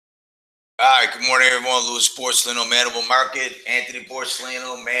All right, good morning, everyone. Louis Porcelino, Manover Market. Anthony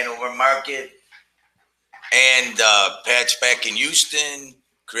Porcelino, Manover Market. And Pat's back in Houston.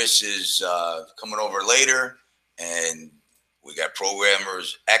 Chris is coming over later. And we got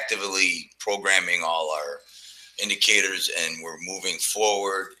programmers actively programming all our indicators, and we're moving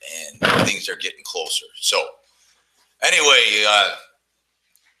forward, and things are getting closer. So, anyway,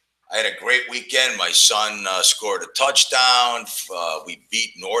 I had a great weekend. My son scored a touchdown. We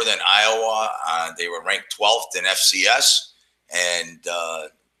beat Northern Iowa. They were ranked 12th in FCS, and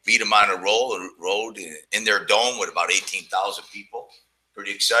beat them on a road in their dome with about 18,000 people.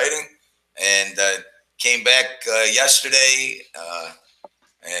 Pretty exciting. And came back yesterday,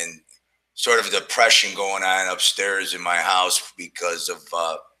 and sort of a depression going on upstairs in my house because of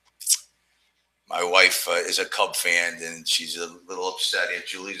my wife is a Cub fan, and she's a little upset. And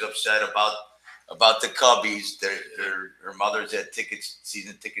Julie's upset about the Cubbies. Her mother's had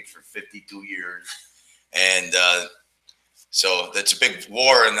season tickets for 52 years, and so that's a big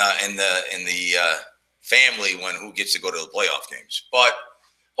war in the family when who gets to go to the playoff games. But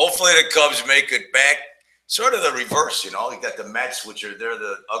hopefully the Cubs make it back. Sort of the reverse, you know. You got the Mets, which they're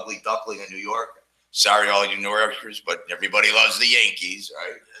the ugly duckling in New York. Sorry, all you New Yorkers, but everybody loves the Yankees,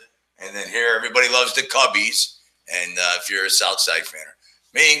 right? And then here, everybody loves the Cubbies. And if you're a Southside fan,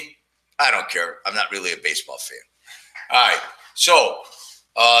 me, I don't care. I'm not really a baseball fan. All right. So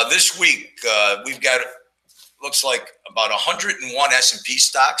this week we've got looks like about 101 S&P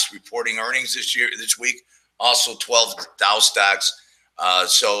stocks reporting earnings this week. Also 12 Dow stocks.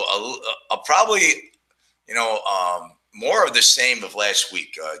 So I'll probably more of the same of last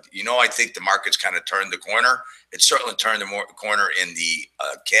week. I think the market's kind of turned the corner. It certainly turned the corner in the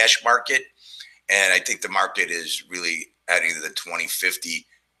cash market. And I think the market is really heading to the 2050,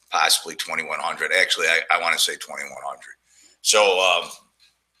 possibly 2100. Actually, I want to say 2100. So a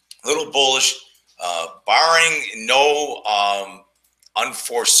little bullish, barring no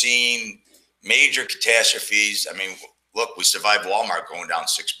unforeseen major catastrophes. I mean, look, we survived Walmart going down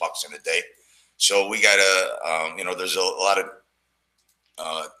 $6 in a day. So we got to, there's a lot of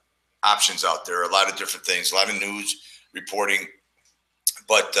options out there, a lot of different things, a lot of news reporting.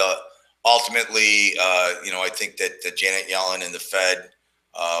 But ultimately, I think that Janet Yellen and the Fed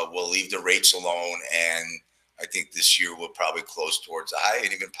will leave the rates alone. And I think this year will probably close towards the high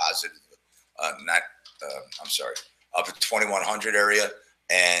and even positive, up at 2100 area,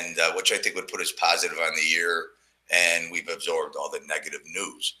 and which I think would put us positive on the year. And we've absorbed all the negative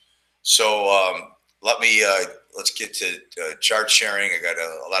news. So let's get to chart sharing. I got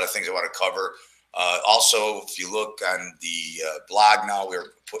a lot of things I want to cover. Also, if you look on the blog now,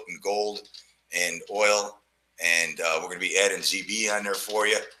 we're putting gold and oil, and we're going to be adding ZB on there for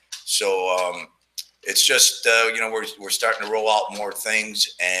you. So it's just we're starting to roll out more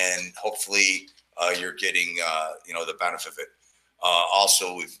things, and hopefully you're getting the benefit of it.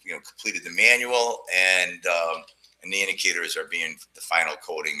 Also, we've completed the manual, and the indicators are being the final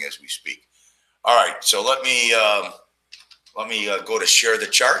coding as we speak. All right, so let me go to share the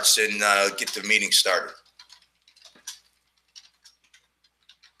charts and get the meeting started.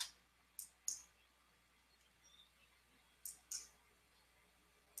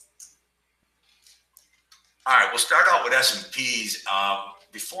 All right, we'll start out with S&Ps.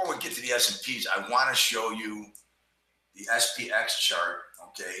 Before we get to the S&Ps, I want to show you the SPX chart,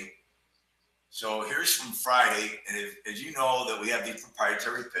 okay? So here's from Friday, and as you know that we have these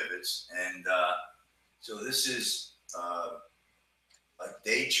proprietary pivots, and so this is a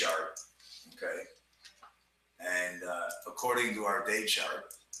day chart, okay? And according to our day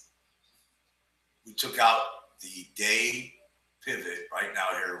chart, we took out the day pivot right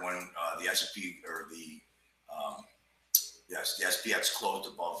now here when the S&P or the SPX closed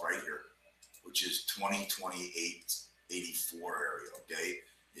above right here, which is 2028.84 area, okay?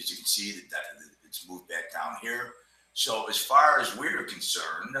 As you can see, that it's moved back down here. So as far as we're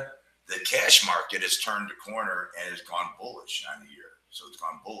concerned, the cash market has turned the corner and has gone bullish on the year. So it's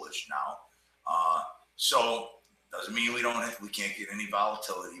gone bullish now. So doesn't mean we can't get any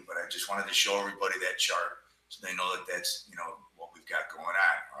volatility, but I just wanted to show everybody that chart so they know that that's what we've got going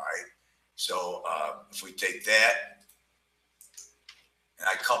on. All right. So if we take that and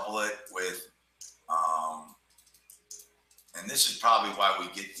I couple it with and this is probably why we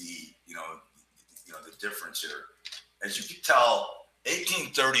get the the difference here. As you can tell,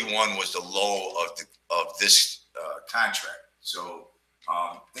 1831 was the low of this contract. So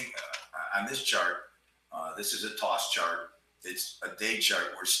think on this chart, this is a toss chart. It's a day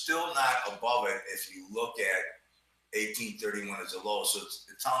chart. We're still not above it if you look at 1831 as a low. So it's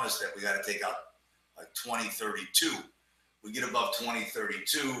telling us that we got to take out like 2032. we get above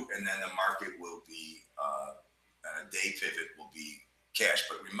 2032, and then the market will be, and a day pivot will be cash.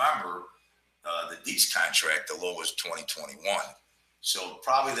 But remember, the Deeks contract, the low was 2021. So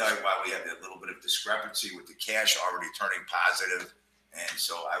probably that's why we have that little bit of discrepancy with the cash already turning positive. And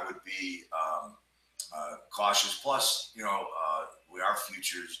so I would be cautious. Plus, we are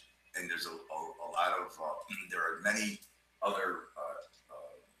futures, and there's a lot of, there are many other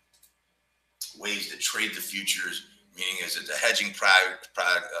ways to trade the futures, meaning is it's a hedging product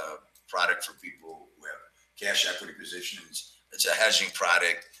for people who have cash equity positions. It's a hedging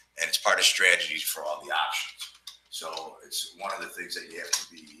product, and it's part of strategies for all the options. So it's one of the things that you have to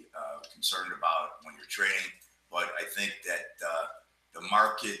be concerned about when you're trading. But I think that the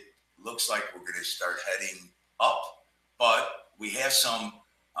market looks like we're going to start heading up, but we have some,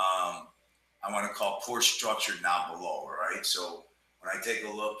 I want to call poor structure down below, right? So when I take a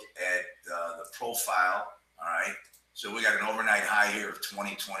look at the profile, all right, so we got an overnight high here of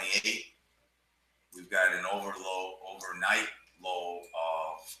 2028. We've got an overnight low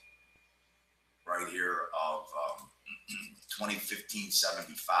of right here of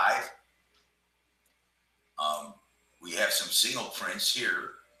 2015.75. We have some single prints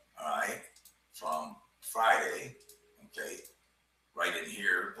here, all right, from Friday, okay, right in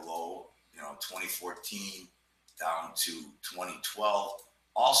here below, 2014 down to 2012.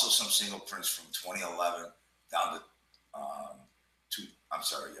 Also some single prints from 2011 down to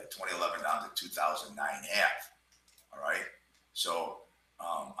 2011 down to 2009 half. All right. So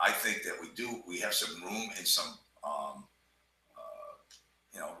I think that we have some room and some,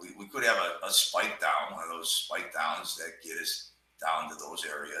 we could have a spike down, one of those spike downs that get us down to those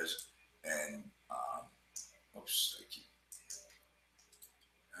areas. And, all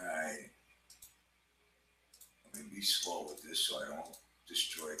right. Let me be slow with this so I don't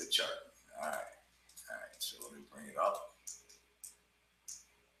destroy the chart. All right. All right. So let me bring it up.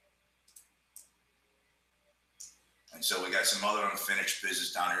 And so we got some other unfinished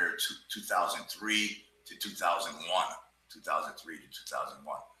business down here, 2003 to 2001, 2003 to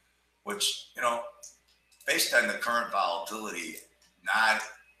 2001, which, based on the current volatility, not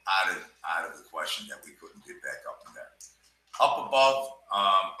out of the question that we couldn't get back up in there. Up above,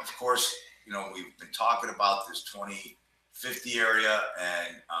 of course, we've been talking about this 2050 area,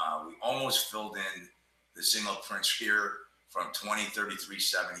 and we almost filled in the single prints here from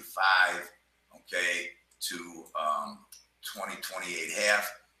 2033.75, okay, to 2028 half.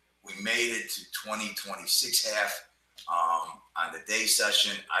 We made it to 2026 half on the day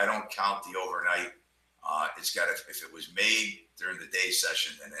session. I don't count the overnight. It's got to, if it was made during the day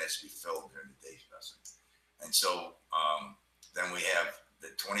session, then it has to be filled during the day session. And so then we have the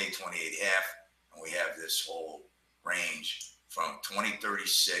 28 half, and we have this whole range from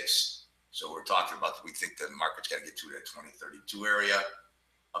 2036. So we're talking about, we think the market's got to get to that 2032 area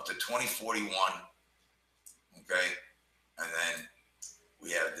up to 2041. Okay. And then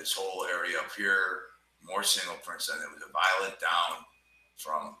we have this whole area up here, more single prints, and there was a violet down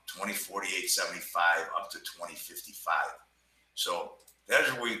from 2048.75 up to 2055. So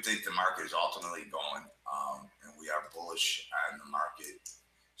that's where we think the market is ultimately going. And we are bullish on the market,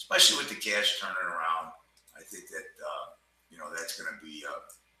 especially with the cash turning around. I think that, that's going to be,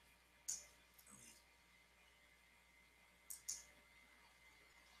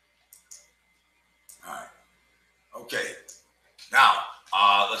 all right. Okay. Now,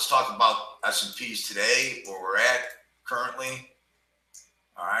 let's talk about S&Ps today, where we're at currently.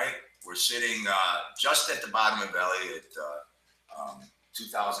 All right. We're sitting just at the bottom of Valley at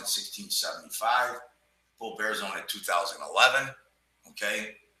 2016.75, full bear zone at 2011.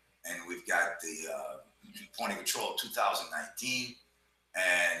 Okay. And we've got the point of control of 2019,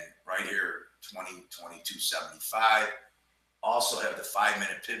 and right here, 2022.75. Also have the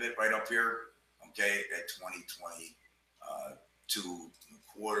 5-minute pivot right up here. Okay, at 2022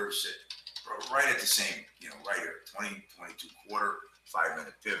 quarters, right at the same, right here, 2022 quarter,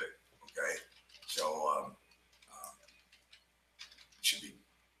 5-minute pivot. Okay, so should be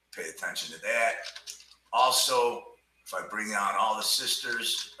pay attention to that. Also, if I bring on all the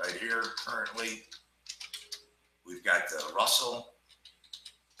sisters right here, currently, we've got the Russell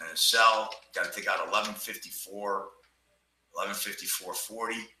and a sell. Got to take out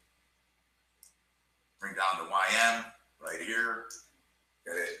 1154.40. Bring down the YM right here.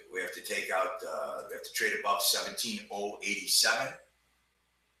 We have to take out, we have to trade above 17.087.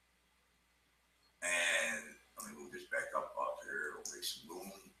 And let me move this back up here. We'll make some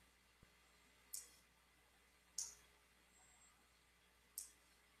room.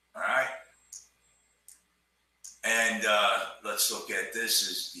 All right. And let's look at this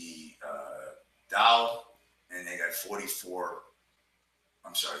as the Dow and they got 44.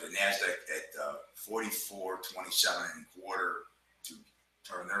 I'm sorry, the Nasdaq at 44.27 1/4 to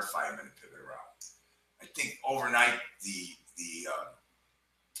turn their 5-minute pivot around. I think overnight the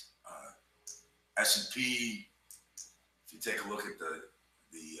S&P, if you take a look at the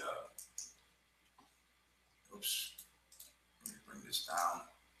oops, let me bring this down.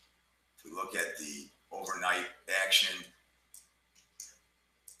 If we look at the overnight action,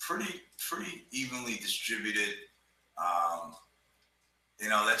 pretty evenly distributed. You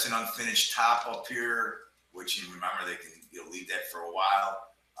know, that's an unfinished top up here, which you remember they can leave that for a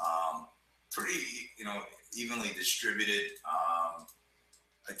while. Pretty evenly distributed.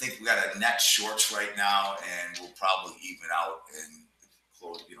 I think we got a net shorts right now, and we'll probably even out and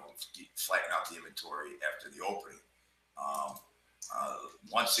close, flatten out the inventory after the opening.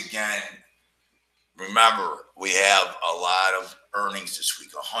 Once again, remember, we have a lot of earnings this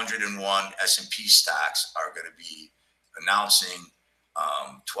week. 101 S&P stocks are going to be announcing,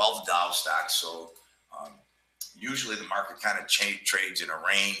 12 Dow stocks. So usually the market kind of trades in a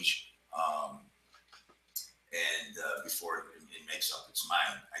range, and before it makes up its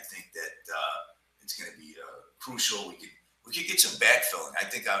mind. I think that it's going to be crucial. We could get some backfilling. I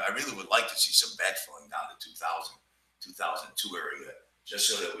think I really would like to see some backfilling down to 2000, 2002 area, just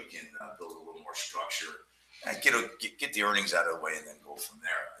so that we can build a little more structure and get the earnings out of the way and then go from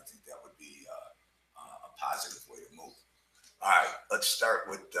there. I think that would be a positive way to move. All right, let's start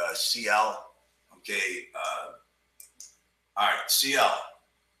with CL. Okay. All right, CL.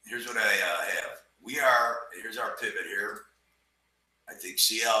 Here's what I have. Here's our pivot here. I think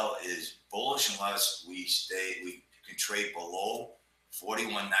CL is bullish unless we can trade below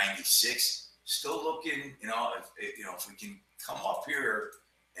 41.96. Still looking, if we can come up here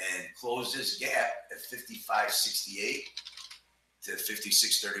and close this gap at 55.68 to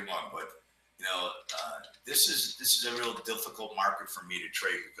 56.31. But this is a real difficult market for me to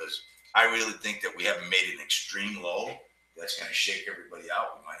trade, because I really think that we haven't made an extreme low that's going to shake everybody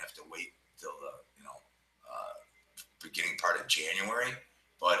out. We might have to wait till the beginning part of January.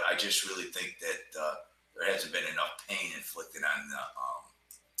 But I just really think that there hasn't been enough pain inflicted on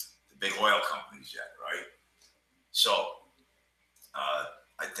the big oil companies yet, right? So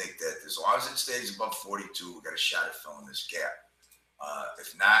I think that as long as it stays above 42, we got a shot at filling this gap.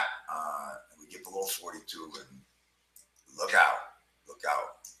 If not, we get below 42, and look out.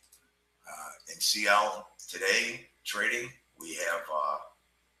 In CL today trading, we have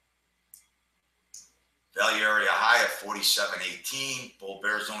value area high at 47.18, bull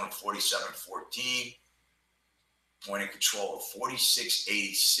bear zone at 47.14, point of control of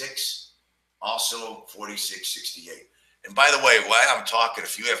 46.86, also 46.68. And by the way, while I'm talking,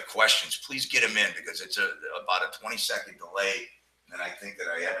 if you have questions, please get them in, because it's about a 20-second delay, and I think that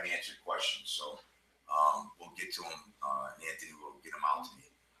I haven't answered questions. So we'll get to them. Anthony will get them out to me.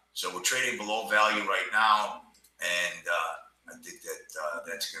 So we're trading below value right now, and I think that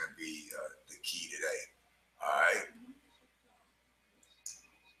that's going to be the key today. All right.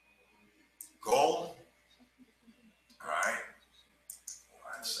 Gold. All right. Hold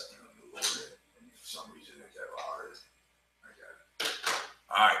on a second. Let me load it. For some reason, it got louder. I got it.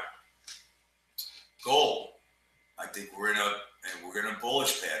 All right. Gold. I think we're in a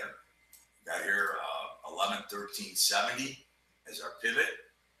bullish pattern. We got here 11.1370 as our pivot.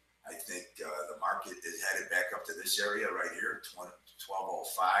 I think the market is headed back up to this area right here,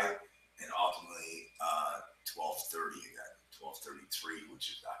 12.05, and ultimately 12.30 again, 12.33, which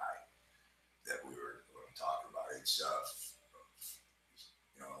is the high that we were talking about. It's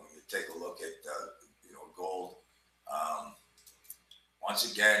when you take a look at gold.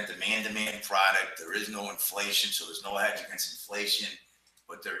 Once again, demand product. There is no inflation, so there's no hedge against inflation.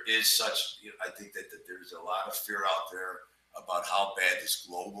 But there is I think that there's a lot of fear out there about how bad this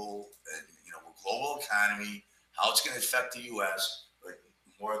global economy, how it's going to affect the U.S., but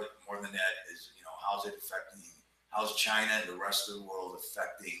more than that is, how's China and the rest of the world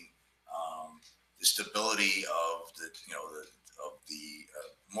affecting the stability of the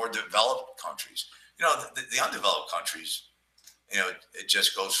more developed countries. The undeveloped countries, it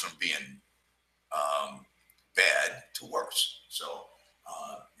just goes from being bad to worse. So,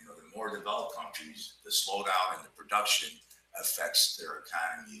 the more developed countries, the slowdown in the production affects their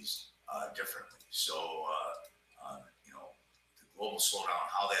economies differently. So, the global slowdown,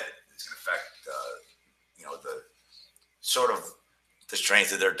 how that is going to affect, the sort of the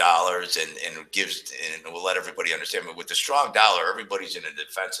strength of their dollars, and we'll let everybody understand. But with the strong dollar, everybody's in a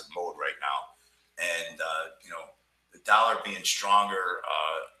defensive mode right now, and the dollar being stronger,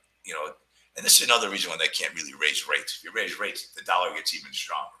 and this is another reason why they can't really raise rates. If you raise rates, the dollar gets even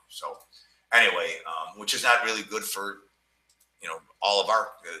stronger. So Anyway, which is not really good for, you know,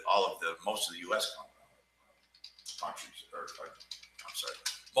 most of the U.S. countries, I'm sorry,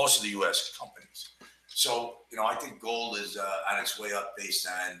 most of the U.S. companies. So, you know, I think gold is on its way up based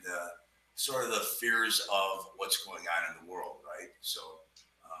on sort of the fears of what's going on in the world, right? So,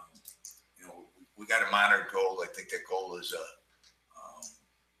 you know, we got to monitor gold. I think that gold is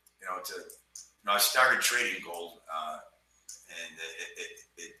you know, I started trading gold, and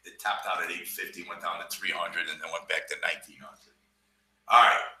it topped out at 850, went down to 300, and then went back to 1900. All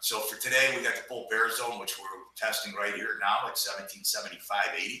right, so for today, we got the bull bear zone, which we're testing right here now at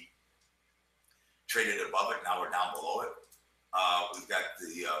 1775.80. Traded above it, now we're down below it. We've got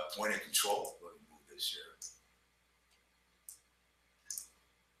the point of control. Let me move this here.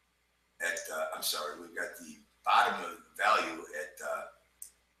 I'm sorry, we've got the bottom of the value at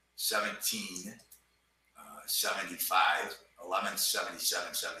 1775,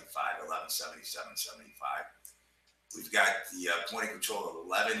 1177.75, 1177.75. We've got the point of control of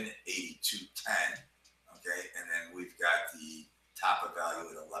 1182.10, okay, and then we've got the top of value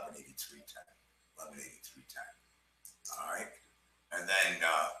at 1183.10, 1183.10. All right, and then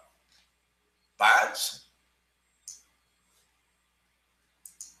bonds.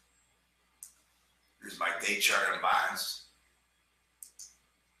 Here's my day chart on bonds.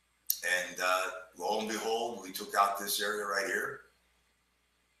 And lo and behold, we took out this area right here,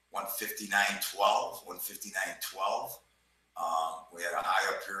 159.12, 159.12. We had a high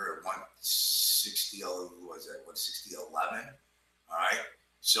up here at 160, what was that, 160.11. All right.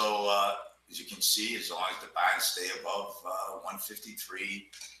 So as you can see, as long as the bonds stay above 153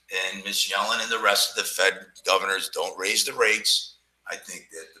 and Ms. Yellen and the rest of the Fed governors don't raise the rates, I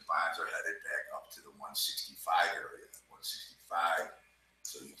think that the bonds are headed back up to the 165 area, 165.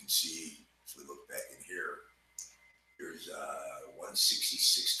 So you can see, if we look back in here, here's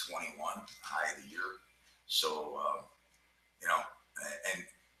 166.21, high of the year. So, you know,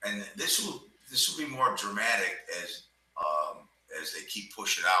 and this will be more dramatic as they keep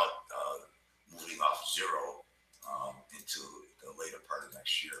pushing out, moving off zero into the later part of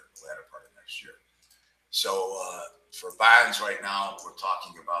next year, the latter part of next year. So for bonds right now, we're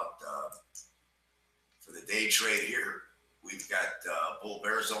talking about for the day trade here, we've got bull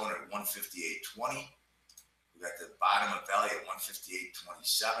bear zone at 158.20. We got the bottom of value at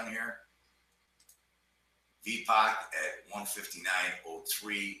 158.27 here. VPOC at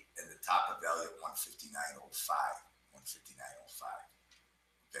 159.03 and the top of value at 159.05. 159.05.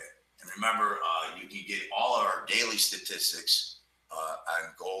 Okay, and remember, you can get all of our daily statistics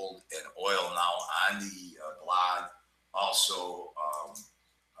on gold and oil now on the blog. Also,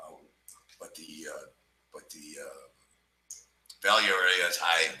 but the value area is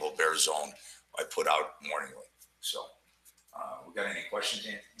high in bull bear zone. I put out morningly. So, we got any questions,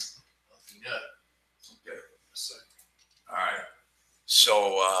 Anthony? Nothing yet. Okay. Yes, sir. All right. So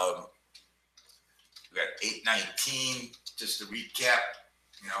we got 819. Just to recap,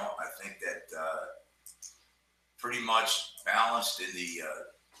 you know, I think that pretty much balanced in the you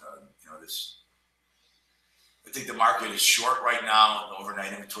know, this. I think the market is short right now. The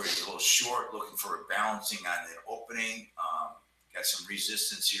overnight inventory is a little short, looking for a balancing on the opening. Got some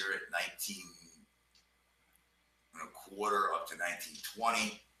resistance here at 19.25 up to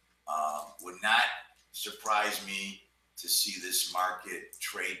 19.20. Would not surprise me to see this market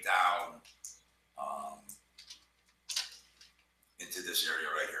trade down into this area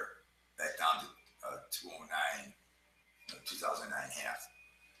right here, back down to 209, 2009 half.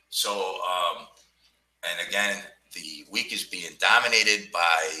 So, and again, the week is being dominated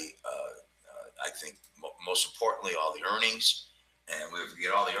by, I think, most importantly, all the earnings. And if we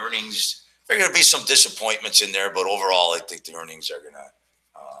get all the earnings, there are going to be some disappointments in there, but overall, I think the earnings are going to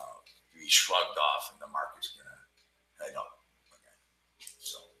be shrugged off, and the market's going to head up. Okay.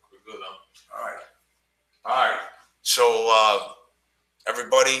 So We're good, huh? all right, all right. So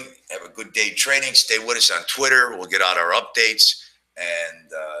everybody, have a good day trading. Stay with us on Twitter. We'll get out our updates, and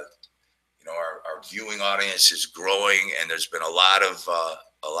you know, our viewing audience is growing, and there's been a lot of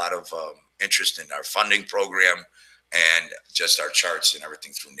interest in our funding program and just our charts and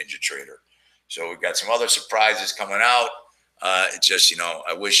everything through NinjaTrader. So we've got some other surprises coming out. It's just, you know,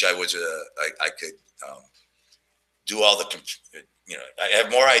 I wish I was I could do all the, you know, I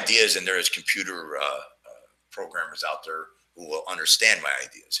have more ideas than there is computer programmers out there who will understand my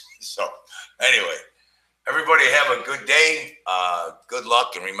ideas. So anyway, everybody have a good day. Good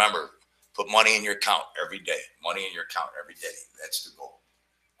luck. And remember, put money in your account every day. Money in your account every day. That's the goal.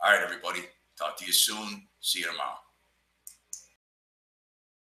 All right, everybody. Talk to you soon. See you tomorrow.